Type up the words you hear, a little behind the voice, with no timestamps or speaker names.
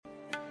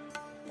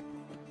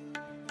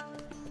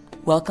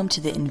Welcome to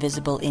the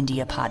Invisible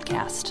India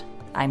podcast.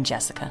 I'm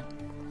Jessica.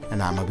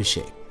 And I'm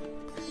Abhishek.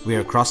 We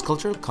are a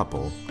cross-cultural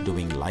couple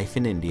doing life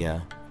in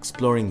India,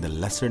 exploring the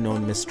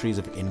lesser-known mysteries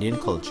of Indian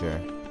culture,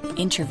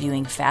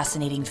 interviewing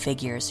fascinating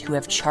figures who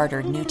have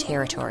chartered new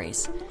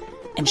territories,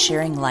 and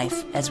sharing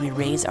life as we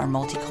raise our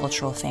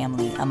multicultural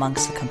family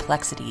amongst the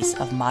complexities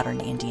of modern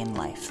Indian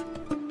life.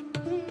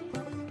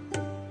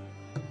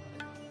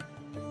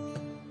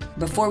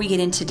 Before we get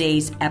into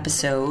today's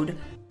episode,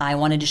 I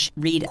wanted to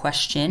read a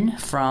question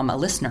from a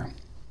listener.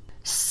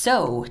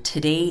 So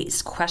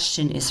today's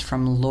question is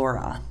from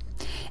Laura,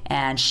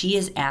 and she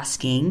is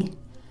asking,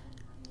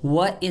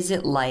 what is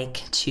it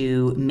like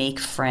to make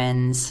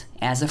friends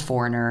as a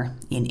foreigner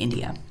in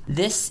India?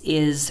 This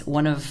is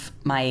one of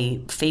my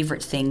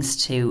favorite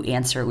things to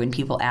answer when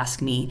people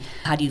ask me,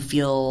 how do you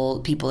feel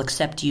people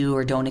accept you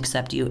or don't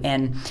accept you?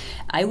 And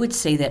I would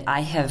say that I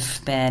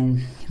have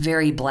been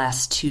very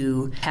blessed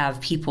to have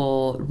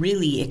people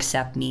really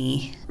accept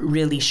me,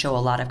 really show a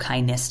lot of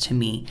kindness to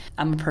me.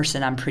 I'm a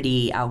person, I'm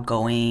pretty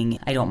outgoing.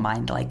 I don't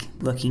mind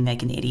looking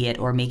like an idiot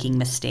or making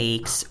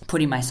mistakes,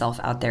 putting myself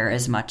out there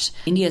as much.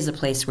 India is a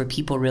place where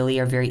people really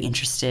are very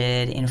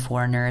interested in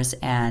foreigners,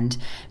 and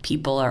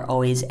people are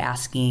always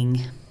asking,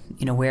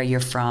 where you're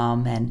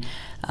from and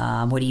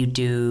what do you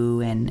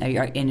do?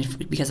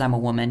 And because I'm a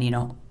woman,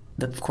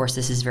 of course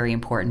this is very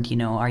important.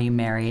 Are you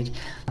married?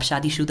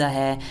 शादीशुदा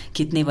है?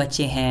 कितने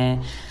बच्चे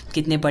हैं?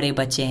 कितने बड़े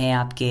बच्चे हैं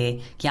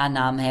आपके? क्या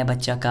नाम है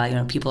बच्चा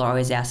का? People are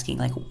always asking,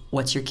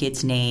 what's your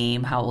kid's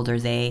name? How old are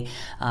they?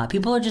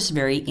 People are just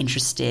very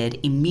interested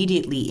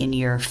immediately in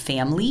your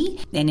family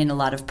and in a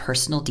lot of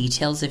personal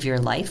details of your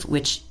life,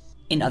 which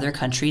in other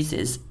countries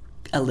is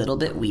a little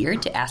bit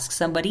weird to ask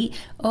somebody,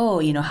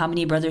 how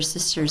many brothers,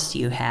 sisters do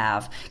you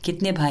have?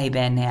 Kitne bhai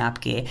behan hai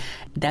aapke?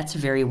 That's a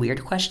very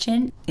weird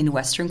question. In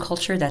Western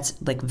culture, that's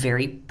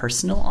very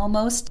personal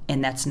almost,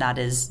 and that's not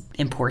as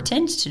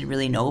important to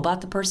really know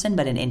about the person,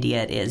 but in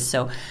India it is.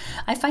 So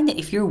I find that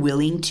if you're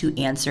willing to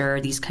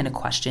answer these kind of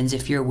questions,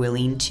 if you're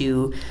willing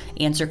to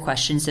answer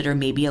questions that are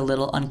maybe a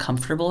little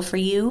uncomfortable for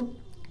you,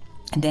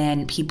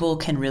 then people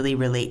can really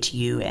relate to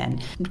you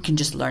and can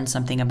just learn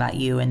something about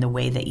you and the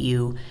way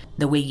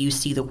you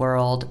see the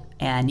world.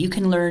 And you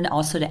can learn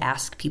also to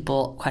ask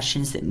people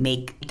questions that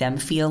make them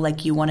feel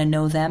like you want to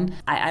know them.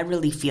 I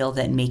really feel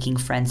that making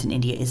friends in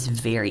India is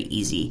very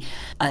easy,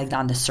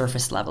 on the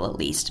surface level at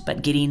least.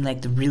 But getting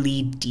the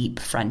really deep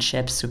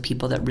friendships with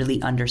people that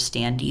really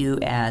understand you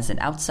as an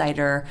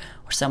outsider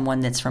or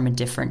someone that's from a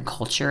different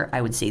culture, I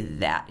would say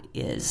that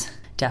is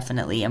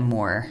definitely a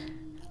more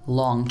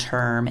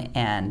long-term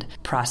and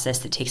process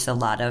that takes a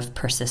lot of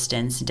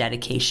persistence,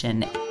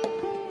 dedication.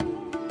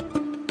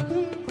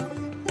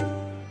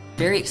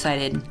 Very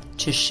excited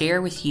to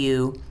share with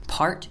you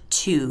part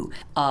 2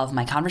 of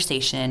my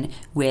conversation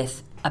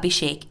with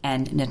Abhishek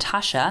and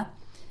Natasha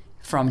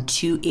from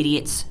Two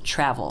Idiots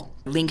Travel.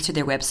 Link to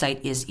their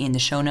website is in the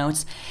show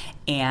notes,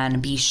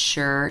 and be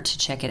sure to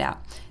check it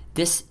out.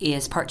 This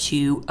is part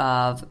 2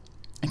 of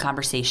a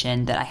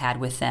conversation that I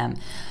had with them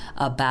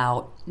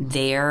about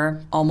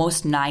their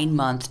almost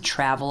 9-month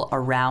travel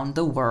around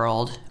the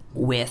world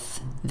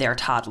with their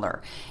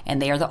toddler.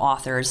 And they are the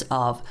authors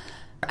of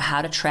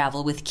How to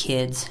Travel with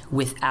Kids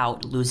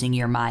Without Losing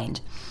Your Mind.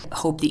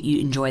 Hope that you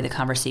enjoy the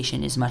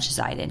conversation as much as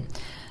I did.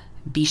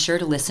 Be sure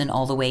to listen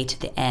all the way to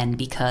the end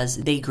because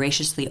they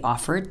graciously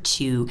offered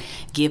to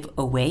give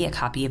away a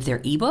copy of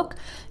their ebook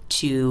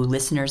to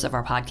listeners of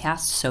our podcast.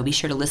 So be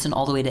sure to listen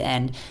all the way to the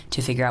end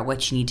to figure out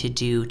what you need to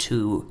do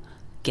to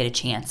get a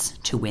chance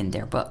to win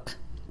their book.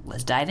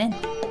 Let's dive in.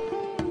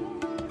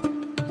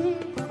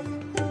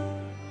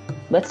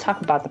 Let's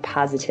talk about the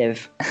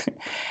positive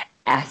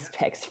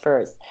aspects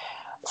first.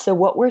 So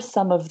what were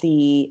some of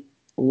the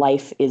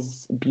life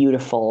is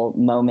beautiful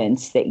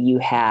moments that you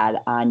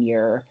had on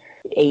your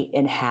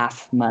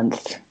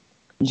 8.5-month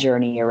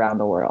journey around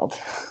the world?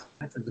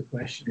 That's a good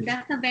question.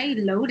 That's a very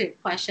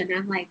loaded question.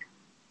 I'm like,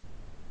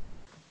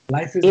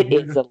 life is It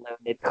is a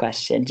loaded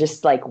question.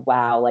 Just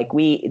wow,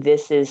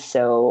 this is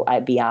so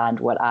beyond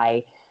what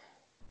I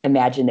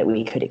imagine that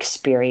we could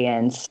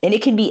experience. And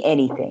it can be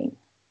anything.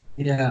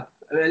 Yeah.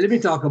 Let me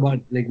talk about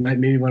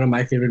maybe one of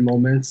my favorite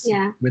moments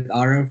with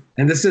Arav.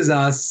 And this is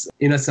us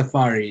in a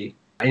safari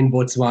in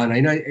Botswana.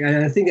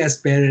 I think as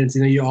parents,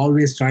 you're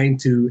always trying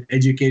to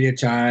educate your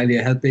child.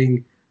 You're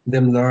helping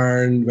them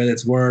learn, whether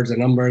it's words or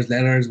numbers,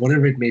 letters,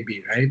 whatever it may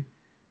be, right?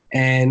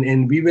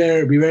 And we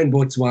were in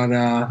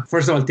Botswana.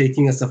 First of all,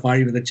 taking a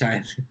safari with a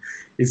child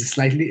is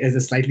a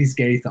slightly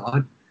scary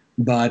thought.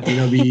 But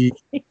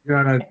we're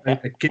on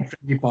a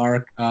kid-friendly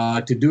park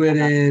to do it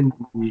in.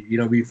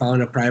 We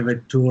found a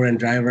private tour and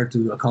driver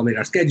to accommodate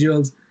our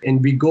schedules,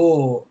 and we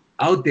go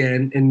out there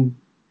and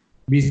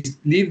we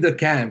leave the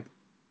camp,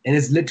 and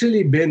it's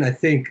literally been, I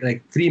think,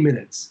 3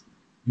 minutes.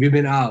 We've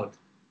been out,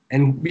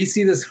 and we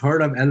see this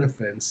herd of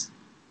elephants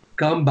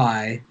come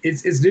by.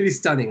 It's really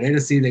stunning, right,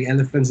 to see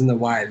elephants in the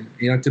wild.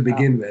 To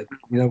begin with,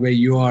 where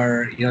you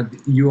are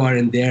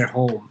in their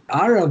home.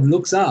 Arav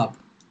looks up.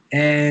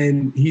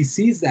 And he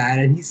sees that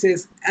and he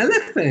says,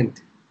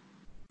 elephant,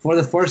 for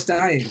the first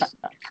time.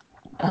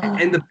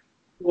 And the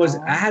was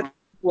I had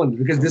one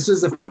because this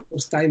was the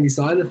first time we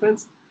saw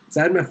elephants. So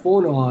I had my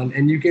phone on,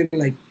 and you can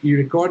you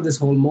record this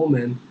whole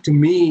moment. To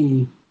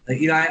me,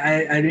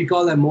 I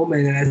recall that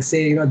moment, and I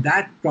say,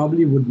 that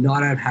probably would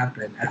not have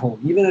happened at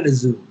home, even at a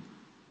zoo,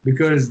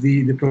 because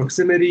the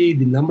proximity,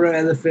 the number of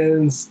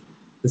elephants,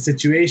 the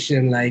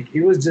situation,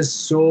 it was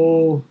just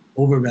so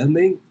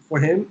overwhelming for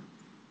him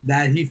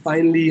that he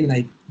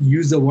finally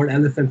used the word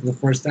elephant for the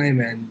first time,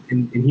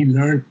 and he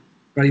learned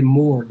probably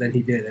more than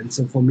he did. And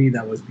so for me,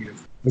 that was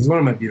beautiful. It was one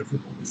of my beautiful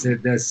moments.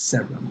 There's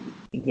several.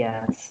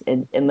 Yes.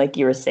 And like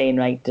you were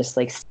saying, just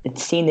it's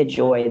seeing the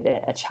joy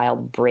that a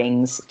child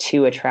brings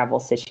to a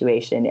travel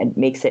situation and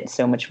makes it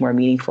so much more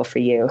meaningful for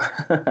you.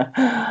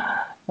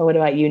 What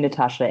about you,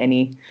 Natasha?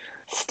 Any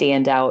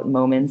standout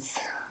moments?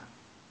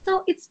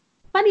 So it's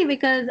funny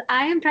because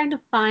I am trying to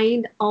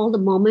find all the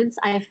moments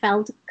I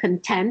felt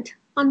content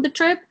on the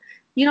trip.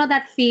 You know,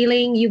 that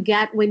feeling you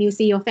get when you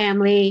see your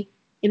family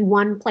in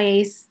one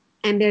place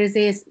and there's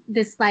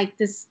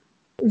this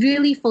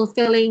really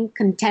fulfilling,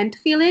 content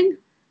feeling.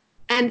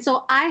 And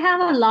so I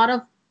have a lot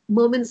of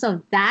moments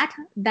of that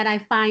I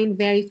find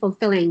very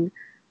fulfilling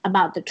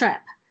about the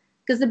trip.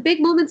 Because the big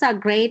moments are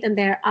great and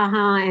they're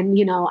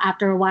and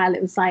after a while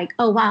it was like,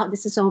 oh wow,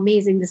 this is so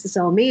amazing, this is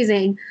so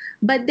amazing.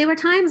 But there were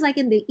times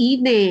in the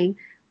evening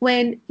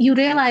when you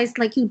realize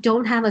you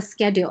don't have a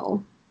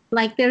schedule.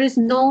 There is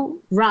no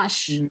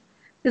rush.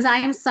 Because I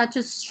am such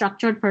a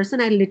structured person.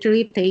 I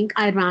literally think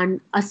I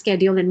run a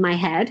schedule in my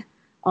head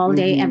all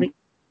day, every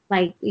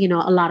a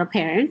lot of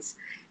parents.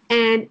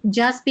 And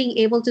just being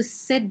able to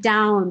sit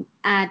down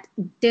at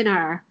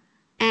dinner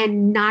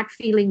and not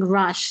feeling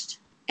rushed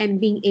and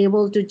being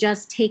able to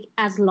just take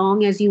as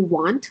long as you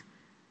want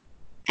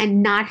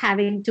and not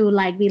having to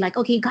be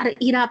okay, you got to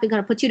eat up, you got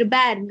to put you to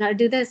bed, you got to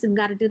do this and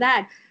got to do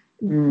that.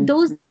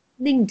 Those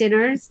evening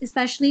dinners,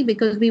 especially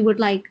because we would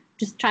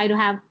just try to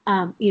have,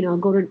 go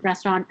to a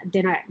restaurant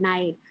dinner at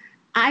night.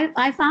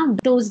 I found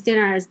those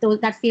dinners,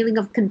 that feeling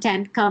of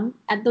content come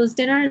at those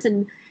dinners,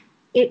 and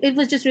it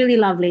was just really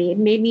lovely. It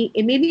made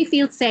me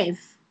feel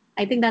safe.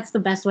 I think that's the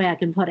best way I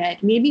can put it.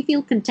 It made me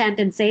feel content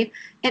and safe,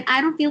 and I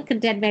don't feel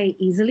content very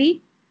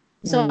easily.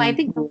 So I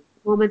think those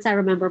moments I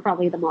remember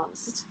probably the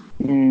most.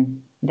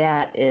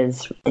 That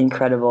is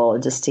incredible,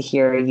 just to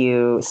hear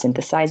you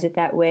synthesize it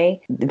that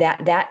way.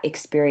 That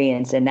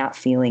experience and that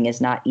feeling is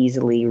not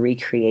easily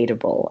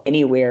recreatable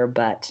anywhere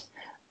but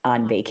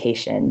on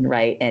vacation,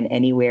 right? And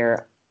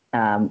anywhere.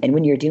 And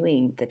when you're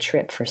doing the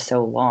trip for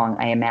so long,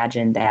 I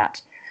imagine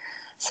that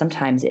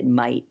sometimes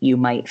you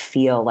might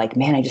feel like,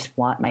 man, I just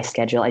want my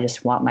schedule. I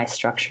just want my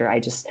structure. I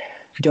just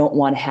don't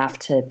want to have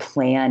to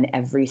plan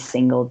every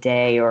single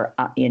day or,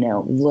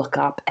 look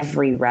up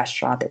every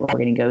restaurant that we're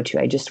going to go to.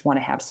 I just want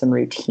to have some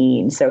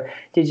routine. So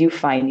did you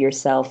find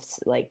yourself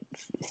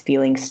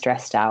feeling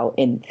stressed out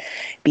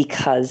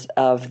because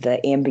of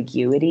the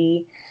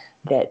ambiguity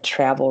that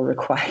travel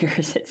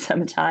requires it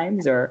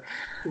sometimes? Or,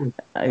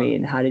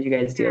 how did you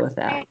guys deal with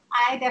that?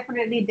 I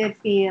definitely did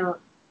feel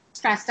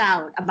stressed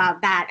out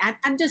about that.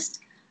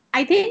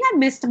 I think I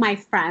missed my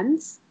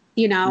friends.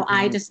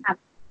 I just have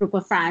a group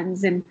of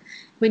friends, and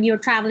when you're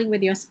traveling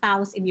with your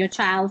spouse and your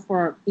child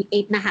for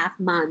 8.5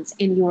 months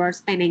and you're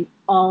spending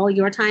all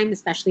your time,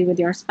 especially with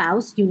your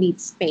spouse, you need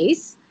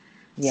space.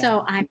 Yeah.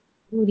 So I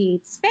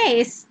need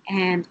space,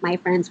 and my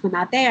friends were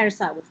not there,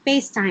 so I would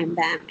FaceTime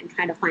them and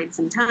try to find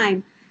some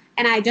time.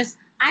 And I'm just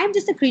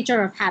a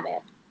creature of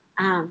habit.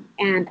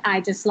 And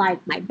I just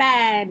like my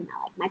bed, and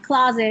I like my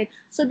closet.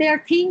 So there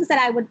are things that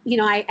I would,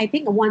 I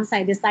think once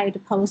I decided to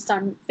post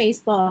on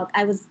Facebook,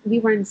 we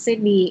were in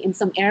Sydney in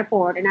some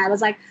airport, and I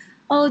was like,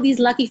 oh, these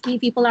lucky few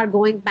people are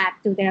going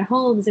back to their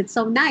homes. It's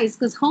so nice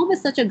because home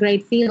is such a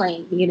great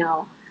feeling,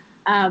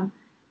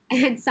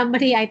 and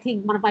somebody, I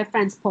think one of my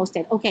friends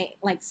posted, okay,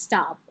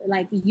 stop.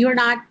 You're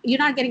not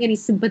getting any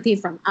sympathy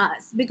from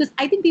us, because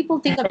I think people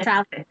think of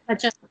travel as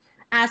such a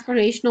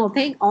aspirational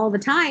thing all the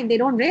time. They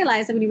don't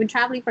realize that when you've been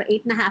traveling for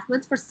 8.5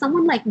 months, for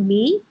someone like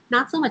me,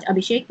 not so much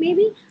Abhishek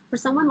maybe, for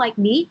someone like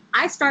me,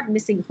 I start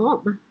missing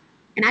home,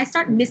 and I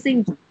start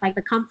missing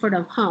the comfort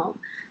of home.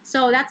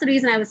 So that's the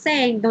reason I was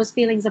saying those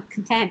feelings of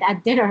content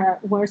at dinner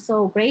were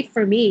so great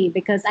for me,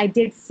 because I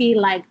did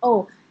feel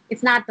oh,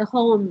 it's not the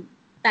home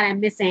that I'm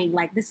missing.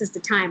 This is the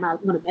time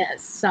I'm going to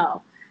miss.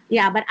 So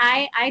yeah, but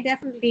I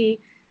definitely,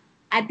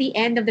 at the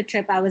end of the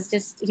trip, I was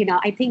just,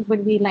 I think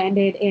when we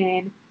landed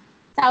in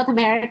South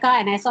America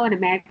and I saw an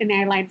American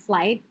airline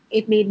flight,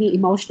 it made me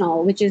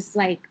emotional, which is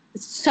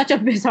such a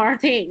bizarre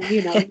thing,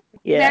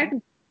 Yeah.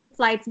 American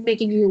flights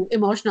making you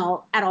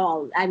emotional at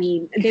all.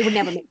 They would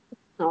never make me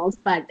emotional,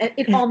 but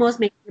it almost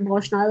made me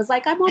emotional. I was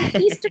like, I'm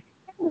on Eastern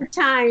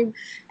time,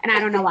 and I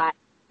don't know why.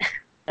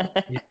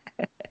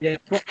 Yeah,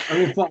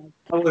 I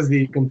was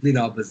the complete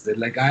opposite.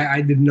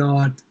 I did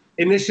not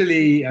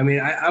initially.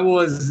 I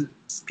was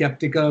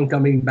skeptical on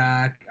coming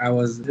back.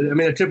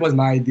 The trip was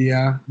my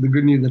idea. The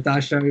good news,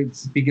 Natasha,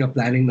 speaking of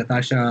planning,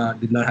 Natasha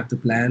did not have to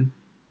plan.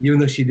 Even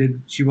though she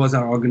did, she was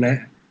our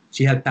organizer.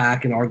 She helped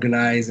pack and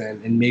organize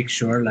and make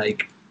sure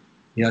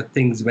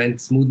things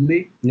went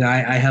smoothly.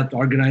 I helped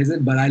organize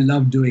it, but I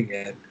loved doing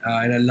it,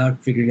 and I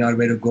loved figuring out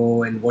where to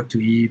go and what to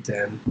eat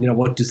and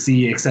what to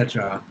see,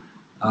 etc.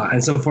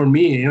 And so for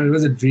me, it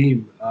was a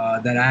dream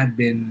that I had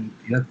been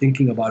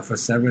thinking about for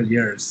several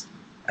years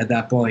at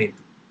that point.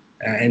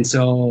 And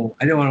so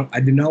I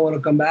did not want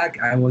to come back.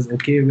 I was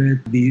okay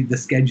with the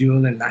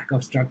schedule and lack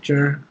of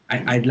structure.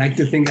 I'd like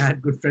to think I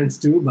had good friends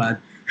too, but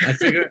I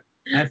figured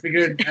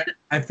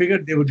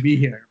they would be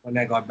here when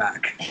I got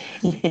back.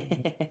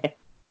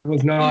 I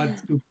was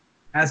not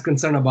as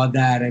concerned about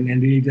that and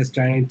really just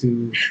trying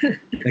to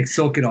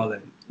soak it all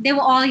in. They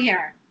were all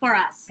here for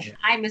us. Yeah.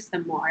 I miss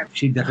them more.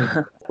 She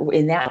definitely.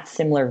 In that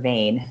similar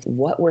vein,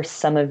 what were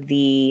some of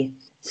the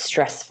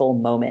stressful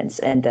moments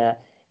and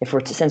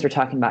since we're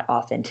talking about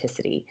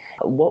authenticity,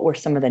 what were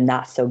some of the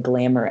not so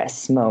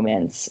glamorous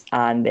moments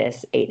on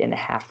this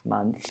 8.5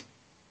 month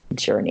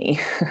journey?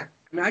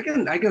 I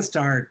can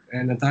start,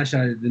 and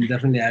Natasha will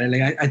definitely add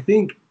it. I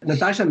think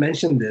Natasha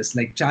mentioned this.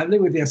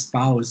 Traveling with your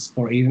spouse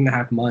for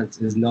 8.5 months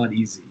is not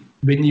easy.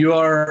 When you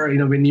are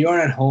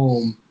at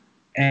home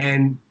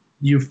and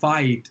you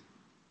fight,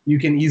 you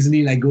can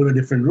easily go to a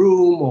different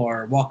room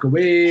or walk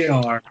away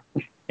or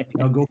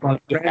go call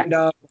a friend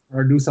up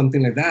or do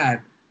something like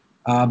that.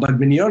 But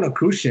when you're on a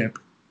cruise ship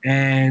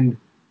and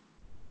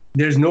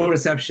there's no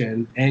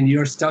reception and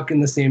you're stuck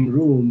in the same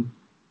room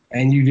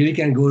and you really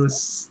can't go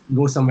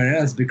somewhere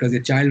else because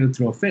your child will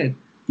throw a fit,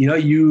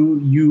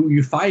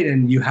 you fight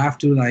and you have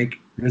to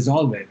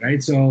resolve it,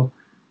 right? So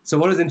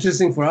what was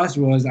interesting for us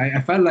was I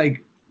felt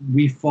like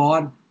we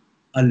fought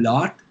a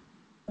lot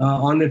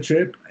on the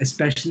trip,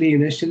 especially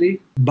initially.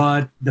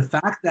 But the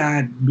fact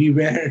that we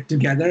were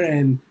together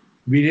and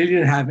we really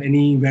didn't have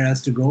anywhere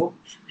else to go.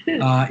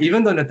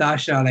 Even though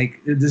Natasha,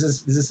 this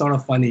is sort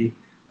of funny.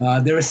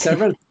 There were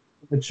several on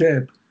the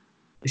trip.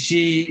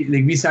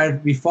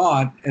 We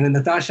fought, and then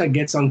Natasha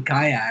gets on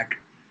kayak,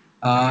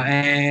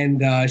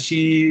 and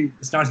she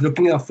starts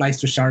looking at flights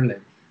to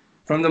Charlotte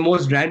from the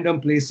most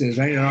random places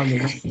right around the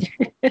world.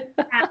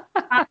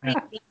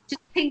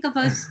 Just think of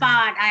a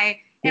spot.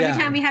 Every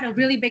time we had a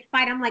really big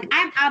fight, I'm like,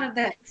 I'm out of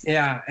this.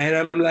 Yeah, and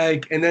I'm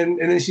like, and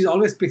then she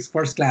always picks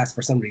first class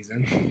for some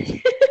reason.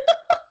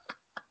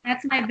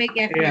 That's my big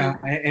effort. Yeah,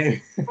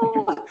 and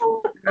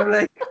I'm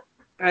like,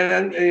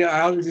 and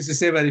I always used to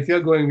say, but if you're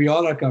going, we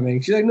all are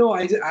coming. She's like, no,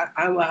 I'm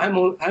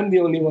the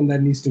only one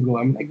that needs to go.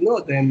 I'm like, no,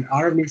 then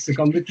Arav needs to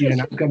come with you,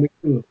 and I'm coming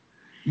too.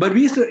 But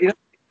we used to, it's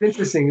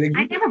interesting.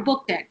 I never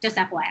booked it, just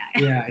FYI.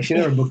 Yeah, she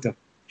never booked it.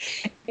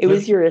 It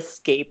was your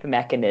escape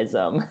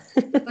mechanism.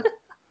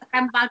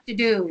 I'm about to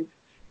do.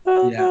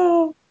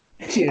 Yeah.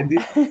 I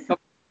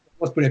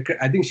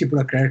think she put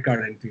a credit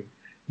card in too.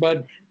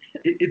 But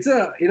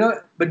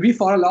but we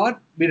fought a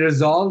lot. We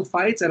resolved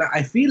fights. And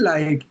I feel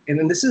like,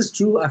 and this is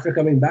true after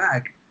coming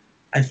back,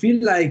 I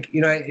feel like,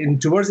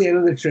 towards the end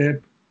of the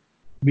trip,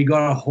 we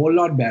got a whole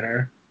lot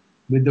better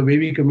with the way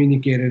we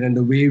communicated and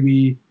the way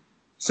we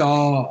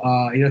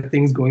saw,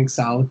 things going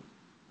south.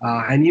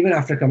 And even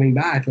after coming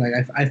back,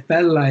 I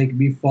felt like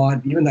we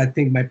fought, even though I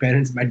think my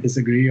parents might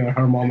disagree or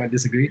her mom might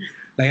disagree.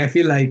 I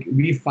feel like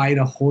we fight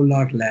a whole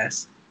lot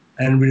less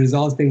and we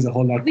resolve things a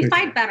whole lot quicker. We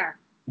fight better.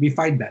 We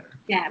fight better.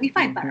 Yeah, we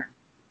fight better.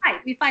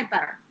 We fight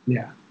better.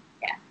 Yeah.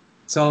 Yeah.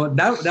 So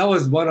that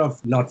was one of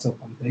lots of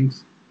fun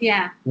things.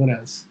 Yeah. What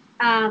else?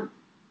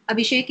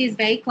 Abhishek is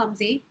very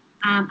clumsy.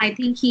 I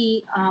think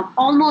he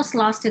almost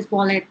lost his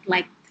wallet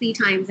 3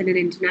 times in an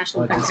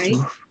international country.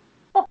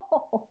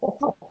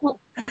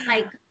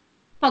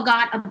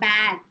 Forgot a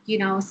bag,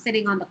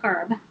 sitting on the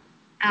curb.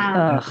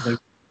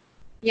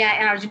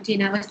 Yeah, in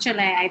Argentina. It was Chile,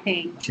 I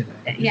think. Chile.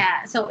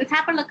 Yeah, so it's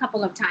happened a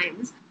couple of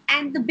times.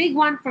 And the big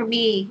one for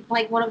me,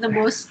 one of the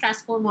most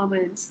stressful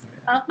moments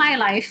of my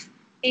life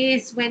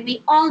is when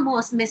we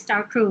almost missed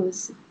our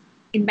cruise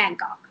in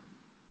Bangkok.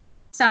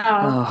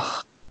 So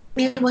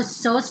it was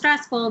so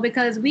stressful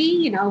because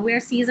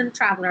we're seasoned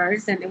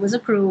travelers and it was a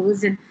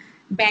cruise and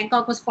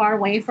Bangkok was far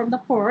away from the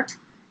port.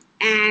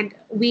 And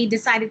we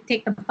decided to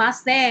take the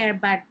bus there,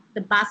 but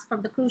the bus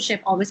from the cruise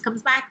ship always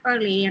comes back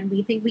early and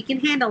we think we can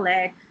handle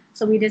it.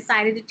 So we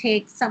decided to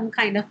take some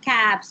kind of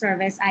cab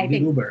service.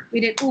 We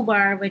did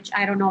Uber, which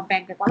I don't know if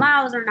Bangkok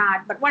allows or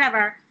not, but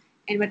whatever.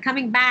 And we're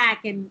coming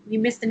back and we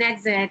missed an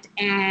exit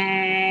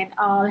and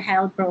all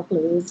hell broke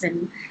loose.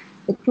 And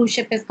the cruise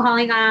ship is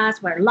calling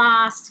us. We're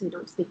lost. We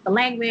don't speak the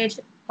language.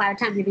 By the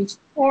time we reach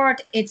the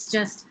port, it's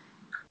just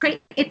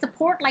great. It's a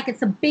port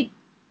it's a big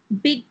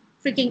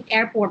freaking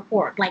airport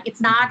port.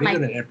 It's not bigger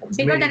than airports.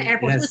 Bigger than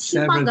airports. It's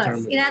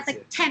humongous. It has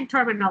 10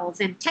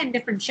 terminals and 10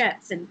 different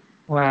ships. And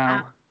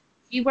wow.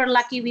 We were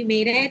lucky we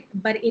made it,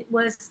 but it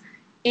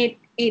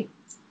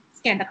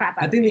scared the crap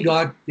out of me. I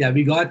think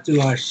we got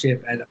to our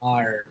ship at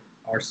hour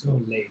or so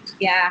late.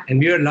 Yeah. And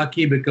we were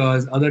lucky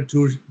because other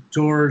tours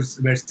were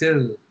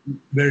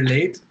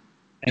late.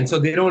 And so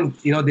they don't,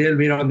 they'll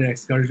wait on their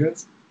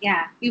excursions.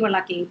 Yeah, we were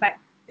lucky, but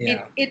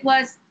it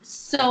was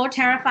so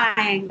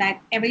terrifying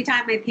that every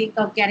time I think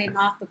of getting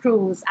off the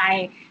cruise,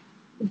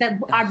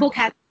 our book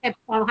has tips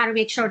on how to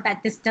make sure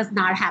that this does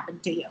not happen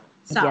to you.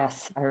 So,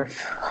 yes.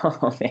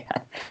 Oh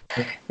man,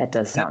 that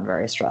does sound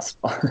very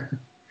stressful.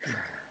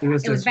 It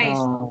was very.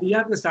 We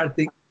have to start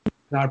thinking.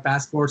 Our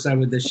passports are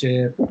with the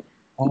ship.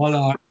 All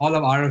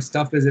of our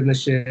stuff is in the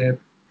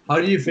ship. How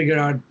do you figure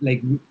out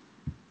like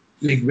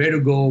where to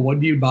go? What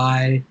do you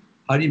buy?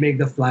 How do you make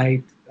the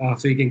flight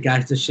so you can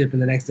catch the ship in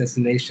the next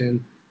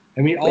destination?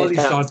 I mean, all these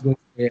thoughts go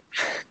through it.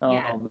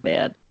 Oh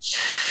man.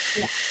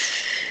 Yeah.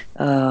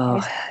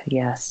 Oh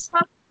yes.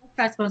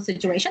 Stressful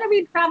situation. I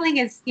mean, traveling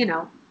is,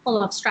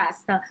 full of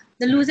stress. The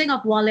losing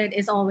of wallet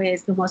is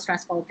always the most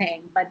stressful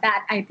thing. But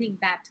I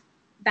think that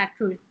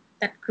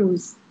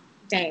cruise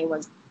day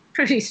was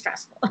pretty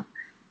stressful.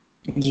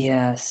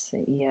 Yes.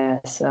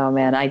 Oh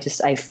man, I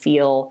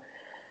feel.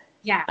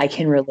 Yeah. I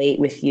can relate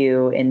with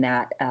you in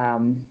that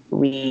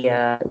we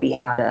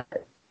had a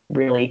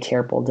really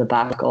terrible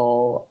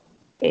debacle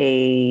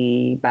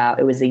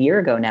it was a year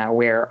ago now,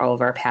 where all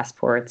of our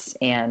passports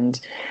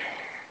and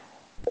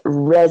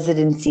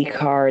residency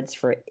cards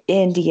for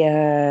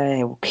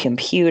India,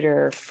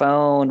 computer,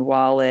 phone,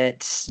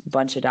 wallet,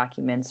 bunch of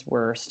documents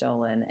were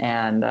stolen,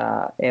 and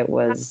it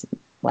was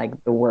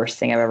like the worst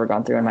thing I've ever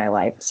gone through in my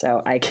life.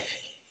 So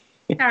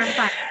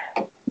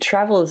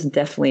travel is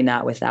definitely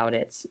not without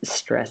its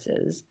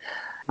stresses.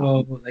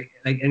 Oh,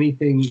 like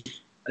anything,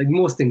 like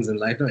most things in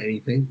life, not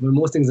anything, but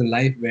most things in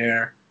life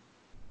where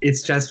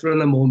it's stressful in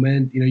the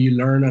moment, you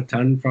learn a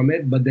ton from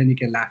it, but then you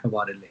can laugh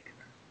about it later.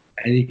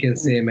 And you can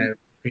say, man,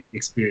 great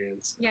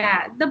experience.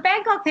 Yeah, the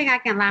Bangkok thing I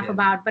can laugh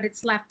about, but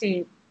it's left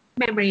a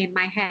memory in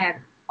my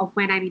head of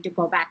when I need to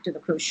go back to the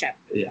cruise ship.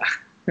 Yeah.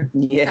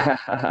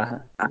 Yeah.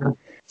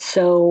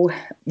 So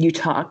you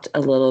talked a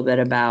little bit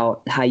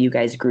about how you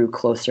guys grew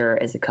closer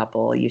as a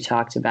couple. You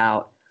talked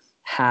about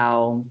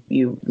how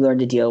you learned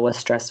to deal with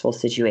stressful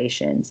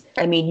situations.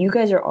 I mean, you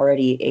guys are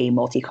already a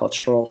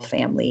multicultural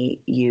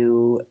family.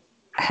 You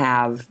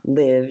have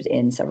lived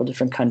in several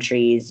different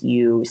countries.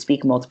 You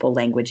speak multiple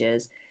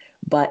languages.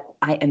 But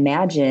I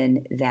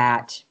imagine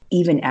that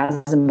even as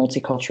a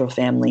multicultural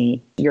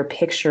family, your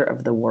picture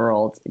of the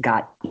world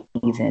got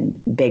even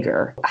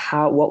bigger.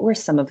 What were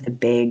some of the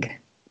big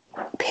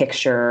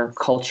picture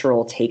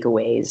cultural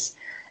takeaways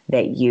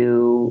that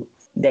you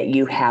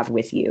have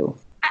with you?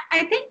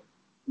 I think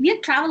we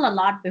had traveled a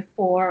lot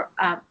before,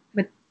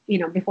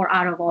 before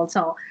Arav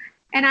also.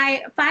 And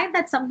I find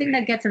that something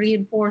that gets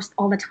reinforced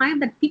all the time,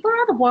 that people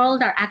around the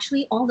world are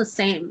actually all the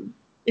same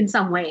in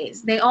some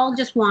ways. They all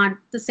just want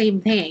the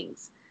same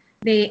things.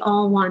 They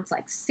all want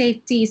like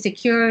safety,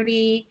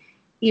 security,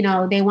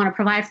 they want to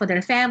provide for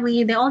their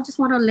family. They all just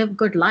want to live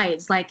good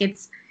lives. Like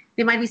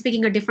they might be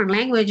speaking a different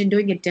language and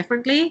doing it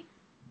differently,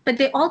 but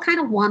they all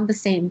kind of want the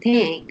same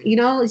thing.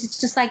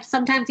 It's just like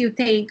sometimes you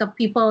think of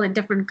people in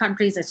different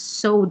countries as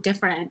so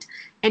different.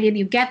 And then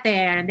you get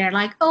there and they're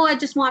like, oh, I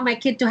just want my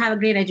kid to have a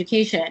great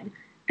education.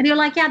 And you're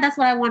like, yeah, that's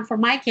what I want for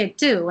my kid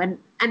too.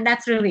 And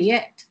that's really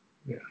it.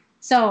 Yeah.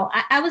 So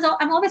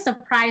I'm always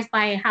surprised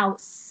by how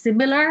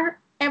similar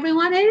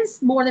everyone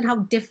is more than how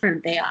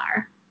different they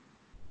are.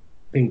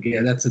 I think,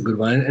 that's a good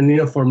one.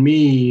 And, for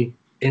me,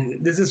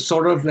 and this is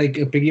sort of like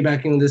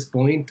piggybacking on this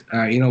point,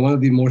 one of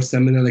the more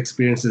seminal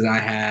experiences I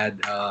had,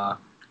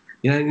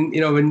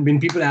 when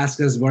people ask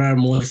us what are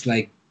most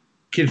like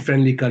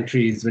kid-friendly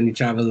countries when you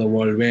travel the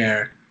world,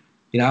 where,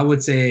 I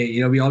would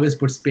say, we always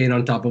put Spain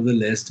on top of the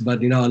list,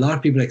 but, a lot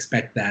of people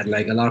expect that.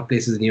 Like a lot of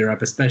places in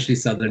Europe, especially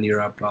Southern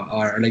Europe,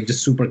 are like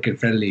just super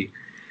kid-friendly.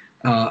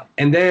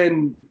 And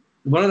then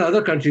one of the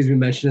other countries we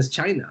mentioned is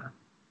China.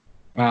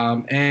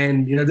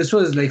 And, this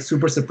was like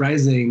super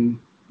surprising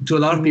to a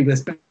lot of people,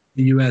 especially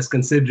the US,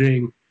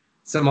 considering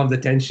some of the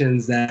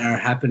tensions that are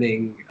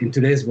happening in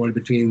today's world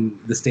between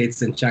the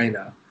States and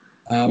China.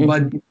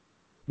 But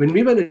when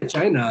we went to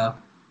China,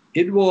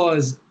 it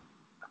was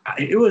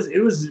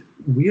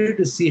weird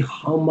to see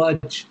how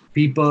much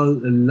people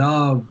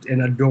loved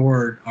and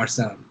adored our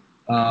son.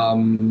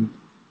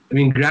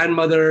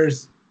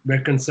 Grandmothers were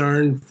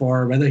concerned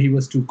for whether he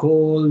was too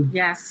cold.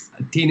 Yes.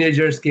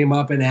 Teenagers came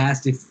up and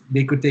asked if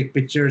they could take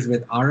pictures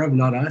with Arav,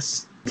 not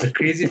us. The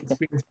craziest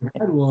experience we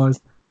had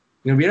was,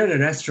 we were at a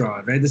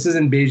restaurant, right? This is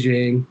in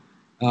Beijing.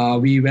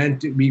 We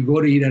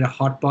go to eat at a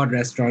hot pot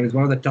restaurant. It's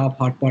one of the top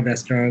hot pot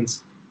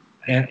restaurants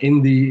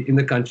in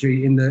the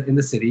country, in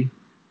the city.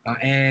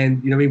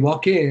 And we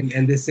walk in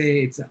and they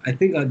say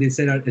they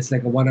said it's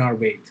like a 1 hour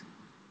wait.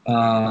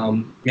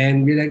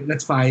 And we're like,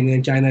 that's fine.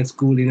 In China, it's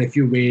cool. If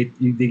you wait,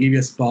 they give you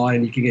a spot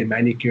and you can get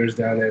manicures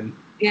done and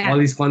all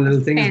these fun little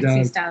things fancy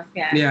done. Stuff,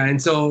 yeah. Yeah.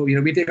 And so,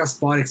 we take a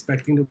spot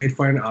expecting to wait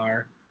for an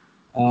hour.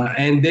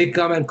 And they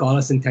come and call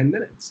us in 10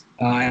 minutes.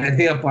 And I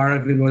think a part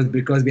of it was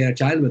because we had a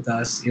child with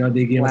us.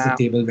 They gave us a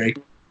table very.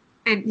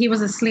 And he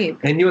was asleep.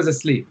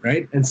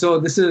 Right? And so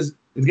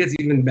it gets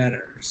even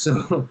better.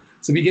 So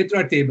we get to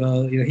our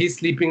table. He's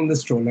sleeping in the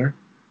stroller.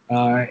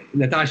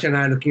 Natasha and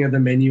I are looking at the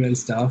menu and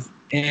stuff.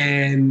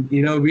 And,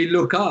 we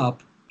look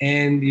up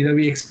and,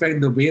 we expect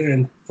the waiter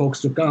and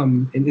folks to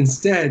come. And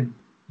instead,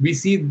 we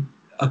see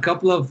a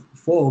couple of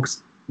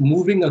folks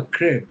moving a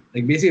crib,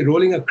 like basically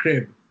rolling a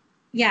crib.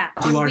 Yeah.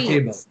 To our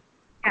table.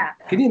 Yeah.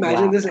 Can you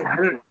imagine this?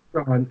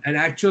 an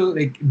actual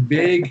like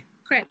big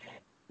crib,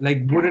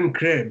 like wooden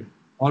crib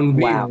on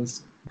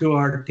wheels to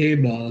our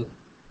table,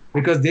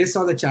 because they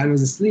saw the child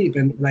was asleep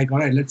and like, all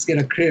right, let's get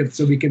a crib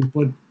so we can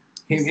put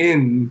him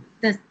in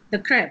the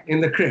crib.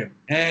 In the crib.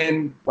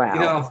 And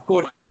of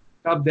course,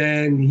 up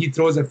then he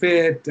throws a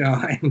fit,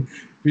 and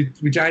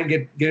we try and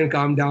get him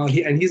calmed down.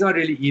 He's not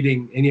really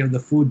eating any of the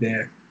food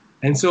there.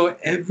 And so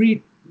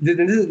every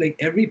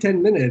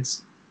 10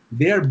 minutes,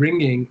 they are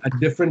bringing a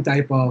different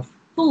type of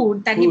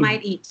food that he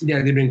might eat.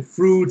 Yeah, they bring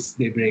fruits,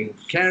 they bring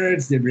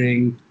carrots,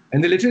 and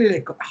they're literally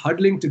like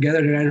huddling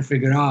together trying to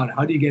figure out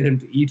how do you get him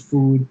to eat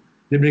food.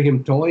 They bring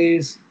him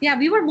toys. Yeah,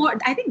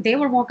 I think they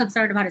were more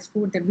concerned about his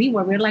food than we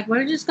were. We were like,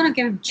 we're just going to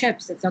give him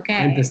chips. It's okay.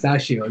 And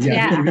pistachios.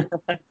 Yeah.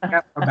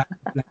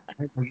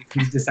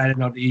 He's decided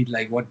not to eat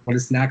like what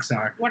his snacks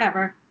are.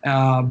 Whatever.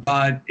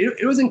 But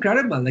it was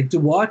incredible. Like to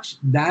watch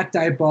that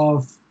type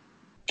of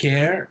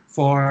care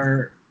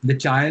for the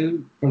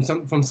child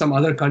from some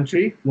other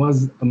country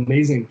was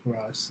amazing for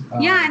us.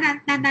 And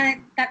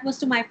that was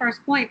to my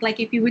first point. Like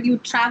when you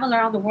travel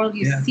around the world,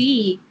 you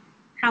see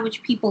how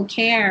much people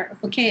care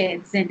for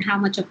kids and how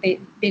much of they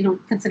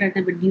don't consider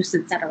them a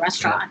nuisance at a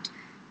restaurant.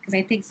 Because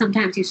I think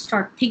sometimes you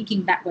start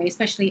thinking that way,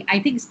 especially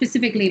I think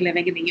specifically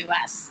living in the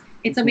US.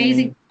 It's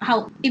amazing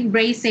how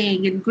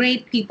embracing and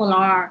great people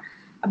are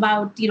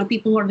about,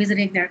 people who are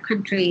visiting their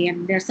country,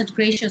 and they're such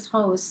gracious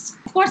hosts.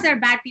 Of course, there are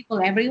bad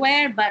people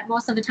everywhere, but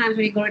most of the times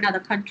when you go to another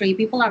country,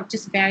 people are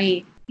just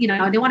very,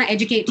 they want to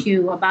educate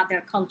you about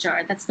their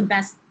culture. That's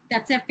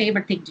their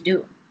favorite thing to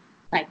do.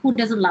 Like, who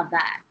doesn't love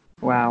that?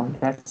 Wow,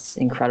 that's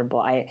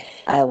incredible. I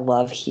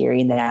love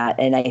hearing that.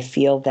 And I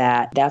feel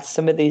that that's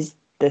some of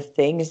the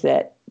things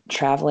that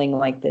traveling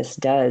like this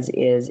does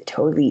is it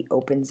totally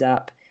opens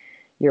up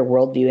your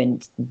worldview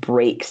and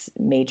breaks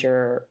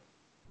major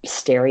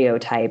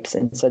stereotypes.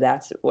 And so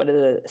that's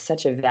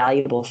such a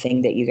valuable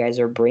thing that you guys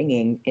are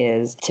bringing,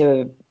 is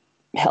to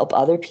help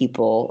other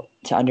people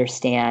to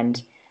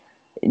understand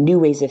new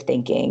ways of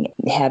thinking,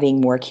 having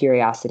more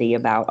curiosity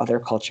about other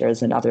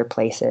cultures and other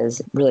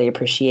places. Really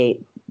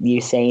appreciate you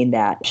saying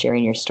that,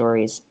 sharing your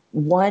stories.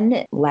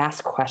 One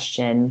last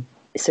question.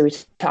 So we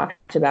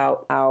talked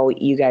about how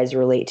you guys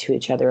relate to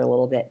each other a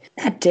little bit,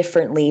 not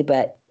differently,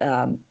 but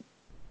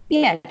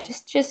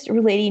just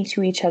relating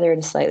to each other in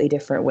a slightly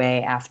different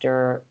way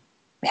after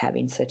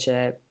having such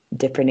a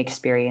different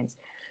experience.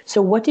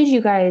 So what did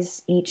you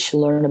guys each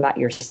learn about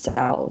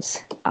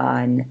yourselves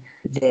on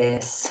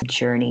this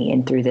journey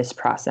and through this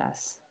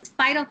process? In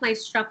spite of my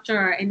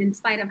structure and in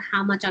spite of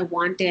how much I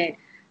wanted,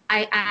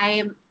 I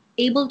am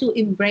able to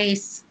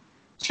embrace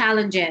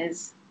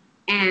challenges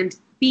and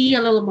be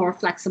a little more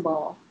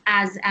flexible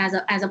as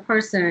a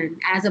person,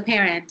 as a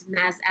parent, and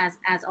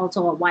as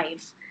also a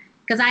wife.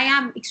 Because I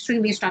am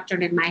extremely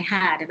structured in my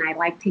head and I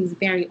like things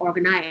very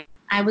organized.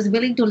 I was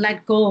willing to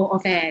let go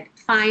of it,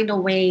 find a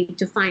way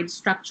to find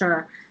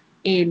structure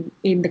in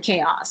the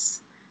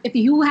chaos. If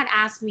you had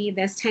asked me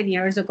this 10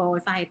 years ago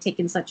if I had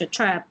taken such a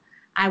trip,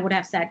 I would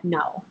have said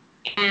no.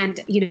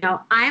 And,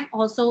 I'm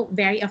also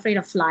very afraid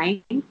of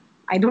flying.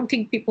 I don't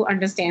think people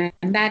understand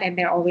that, and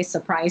they're always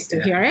surprised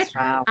to hear it.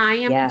 Wow. I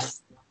am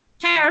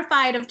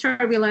terrified of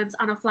turbulence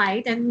on a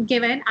flight, and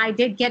given I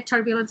did get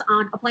turbulence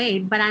on a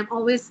plane, but I'm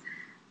always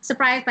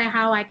surprised by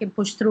how I can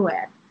push through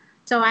it.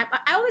 So I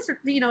always,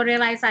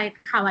 realize like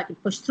how I can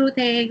push through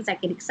things, I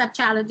can accept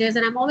challenges,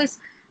 and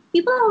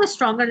people are always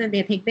stronger than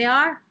they think they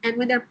are. And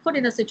when they're put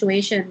in a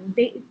situation,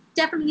 they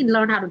definitely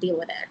learn how to deal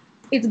with it.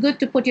 It's good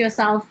to put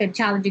yourself in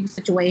challenging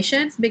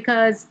situations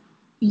because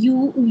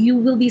you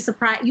will be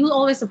surprised. You'll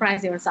always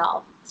surprise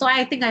yourself. So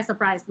I think I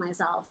surprised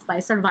myself by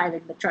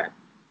surviving the trip.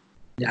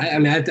 Yeah, I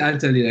mean, I'll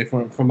tell you, like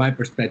from my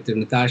perspective,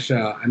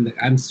 Natasha,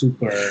 I'm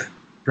super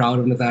proud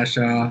of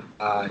Natasha.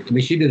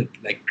 She did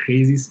like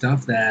crazy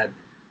stuff that,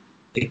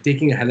 like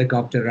taking a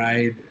helicopter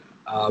ride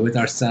with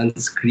our son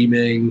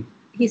screaming.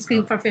 He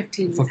screamed for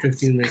 15 minutes. For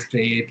 15 minutes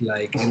straight,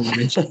 like, and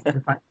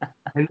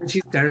then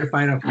she's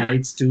terrified of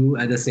heights too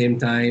at the same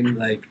time,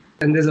 like.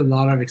 And there's a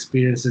lot of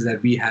experiences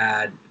that we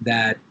had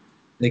that,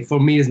 like, for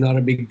me is not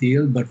a big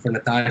deal, but for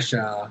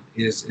Natasha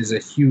is a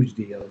huge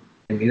deal.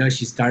 And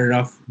she started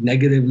off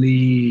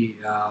negatively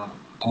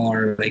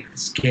or like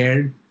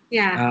scared.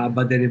 Yeah.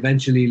 But then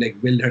eventually like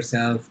willed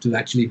herself to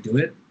actually do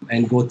it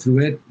and go through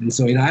it. And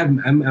so I'm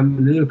a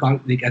little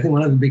like, I think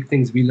one of the big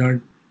things I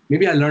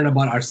learned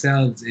about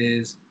ourselves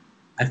is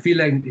I feel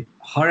like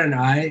her and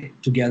I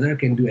together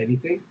can do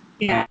anything.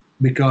 Yeah.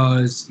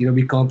 Because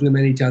we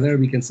complement each other,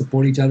 we can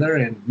support each other,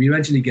 and we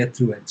eventually get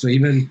through it. So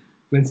even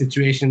when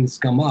situations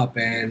come up,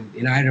 and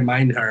I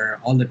remind her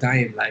all the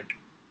time, like,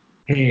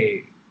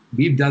 hey,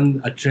 we've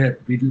done a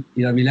trip. We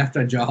left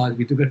our jobs.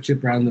 We took a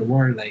trip around the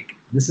world. Like,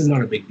 this is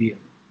not a big deal,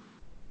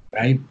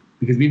 right?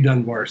 Because we've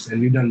done worse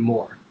and we've done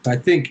more. So I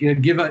think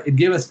it gave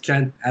us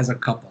strength as a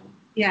couple.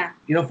 Yeah.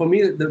 For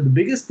me, the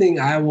biggest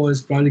thing I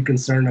was probably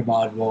concerned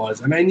about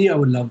was, I knew I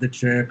would love the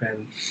trip,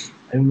 and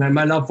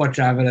my love for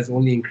travel has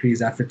only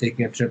increased after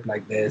taking a trip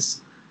like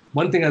this.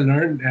 One thing I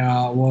learned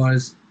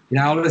was,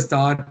 I always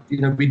thought,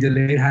 we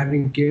delayed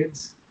having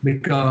kids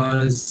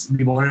because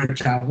we wanted to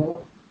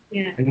travel.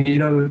 Yeah.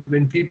 And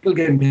when people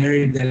get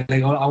married, they're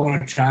like, oh, I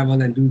want to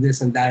travel and do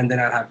this and that, and then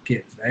I'll have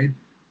kids, right?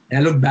 And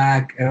I look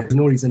back, and there's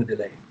no reason to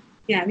delay.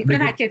 Yeah, we could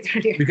have had kids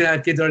earlier. We could have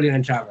had kids earlier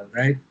and travel,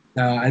 right?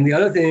 And the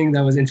other thing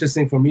that was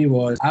interesting for me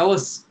was I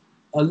was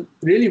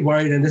really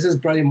worried, and this is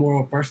probably more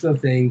of a personal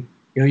thing.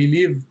 You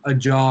leave a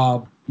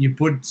job, you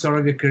put sort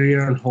of your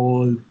career on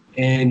hold,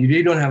 and you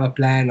really don't have a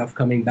plan of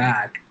coming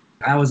back.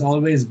 I was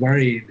always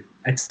worried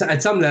at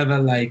some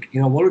level, like,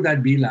 what would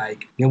that be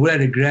like? Would I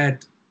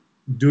regret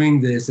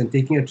doing this and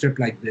taking a trip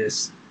like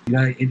this?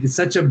 It's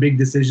such a big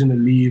decision to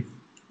leave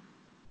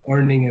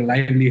earning a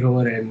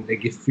livelihood and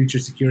like future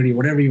security,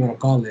 whatever you want to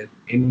call it.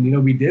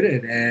 And, we did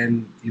it.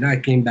 And, I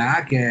came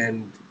back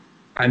and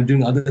I'm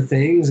doing other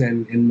things.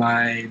 And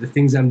the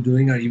things I'm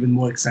doing are even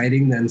more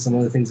exciting than some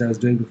of the things I was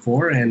doing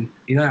before. And,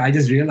 I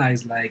just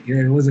realized like,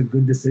 it was a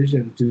good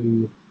decision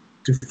to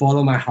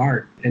follow my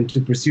heart and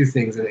to pursue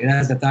things. And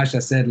as Natasha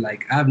said,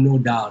 like, I have no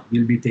doubt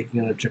we'll be taking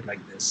on a trip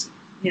like this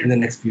in the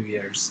next few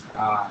years.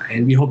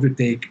 And we hope to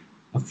take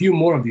a few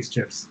more of these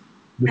trips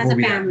before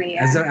we die.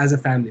 As a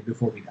family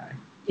before we die.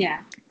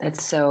 Yeah.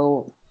 That's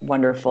so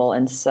wonderful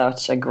and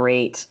such a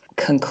great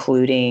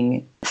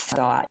concluding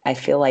thought. I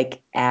feel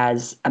like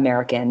as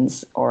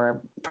Americans,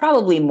 or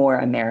probably more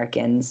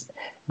Americans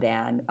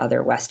than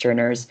other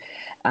Westerners,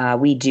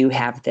 we do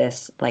have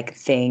this like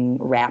thing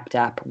wrapped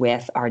up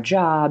with our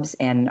jobs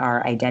and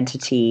our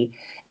identity.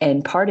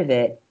 And part of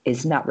it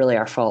is not really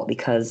our fault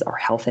because our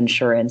health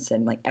insurance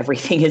and like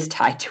everything is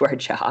tied to our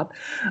job.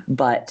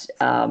 But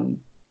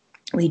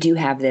we do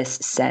have this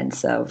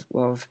sense of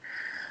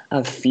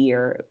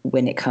fear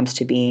when it comes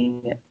to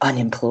being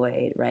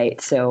unemployed,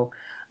 right? So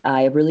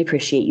I really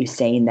appreciate you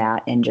saying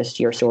that and just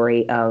your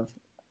story of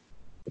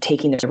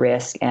taking the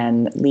risk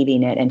and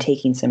leaving it and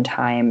taking some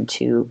time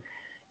to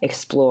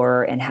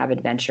explore and have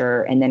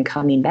adventure and then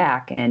coming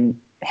back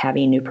and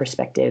having a new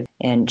perspective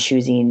and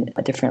choosing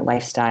a different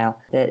lifestyle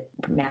that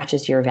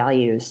matches your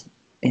values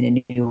in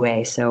a new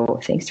way. So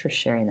thanks for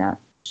sharing that.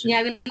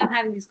 Yeah, we love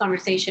having these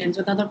conversations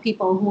with other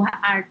people who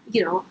are,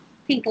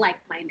 think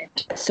like-minded.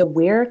 So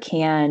where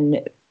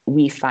can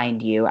we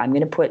find you? I'm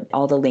going to put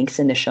all the links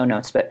in the show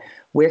notes, but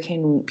where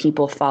can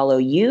people follow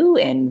you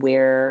and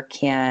where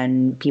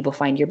can people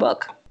find your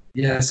book?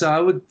 Yeah, so I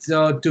would,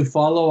 to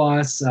follow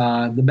us,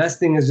 the best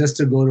thing is just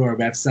to go to our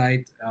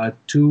website,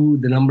 2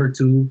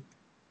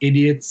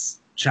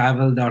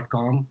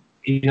 idiotstravel.com.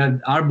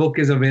 Our book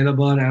is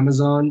available on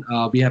Amazon.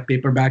 We have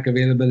paperback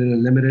available in a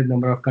limited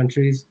number of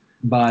countries,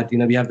 but,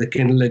 we have the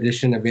Kindle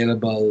edition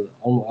available,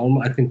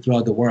 I think,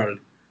 throughout the world.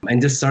 And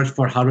just search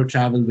for How to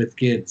Travel with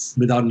Kids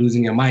Without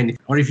Losing Your Mind.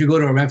 Or if you go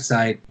to our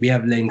website, we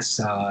have links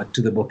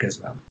to the book as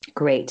well.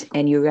 Great.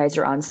 And you guys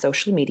are on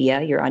social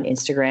media. You're on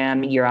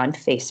Instagram. You're on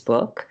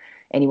Facebook.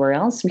 Anywhere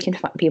else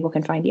people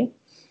can find you?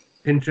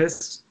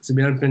 Pinterest. So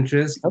we're on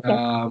Pinterest.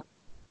 Okay.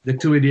 The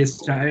Two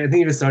Idiots. I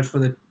think you search for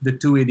the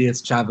Two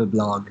Idiots Travel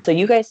blog. So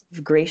you guys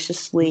have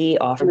graciously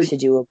offered to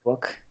do a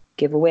book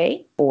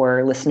giveaway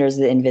for listeners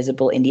of the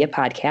Invisible India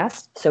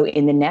podcast. So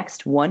in the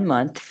next 1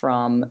 month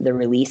from the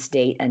release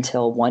date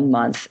until 1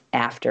 month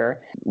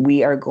after,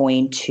 we are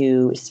going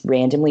to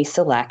randomly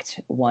select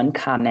one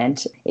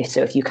comment.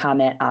 If you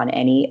comment on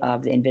any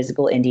of the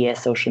Invisible India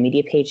social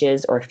media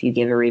pages, or if you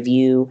give a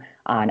review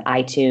on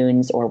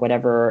iTunes or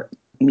whatever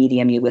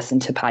medium you listen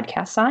to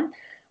podcasts on,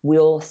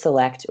 we'll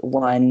select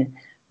one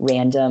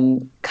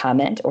random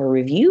comment or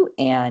review,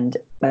 and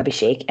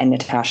Abhishek and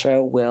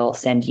Natasha will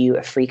send you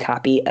a free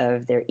copy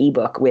of their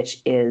ebook,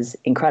 which is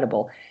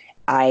incredible.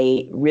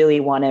 I really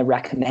want to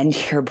recommend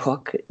your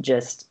book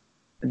just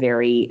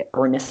very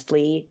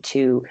earnestly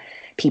to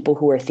people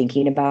who are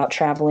thinking about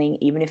traveling,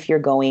 even if you're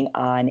going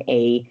on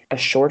a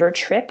shorter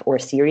trip or a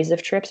series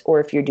of trips,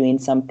 or if you're doing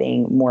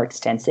something more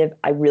extensive.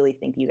 I really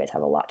think you guys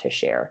have a lot to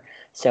share.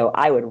 So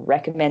I would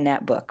recommend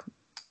that book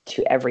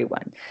to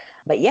everyone.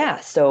 But yeah,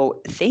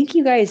 so thank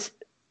you guys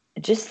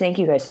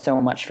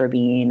so much for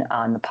being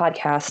on the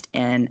podcast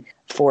and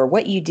for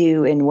what you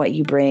do and what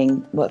you bring,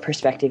 what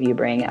perspective you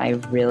bring. I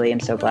really am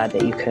so glad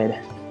that you could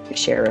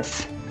share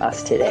with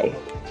us today.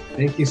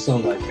 Thank you so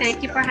much.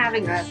 Thank you for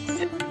having us.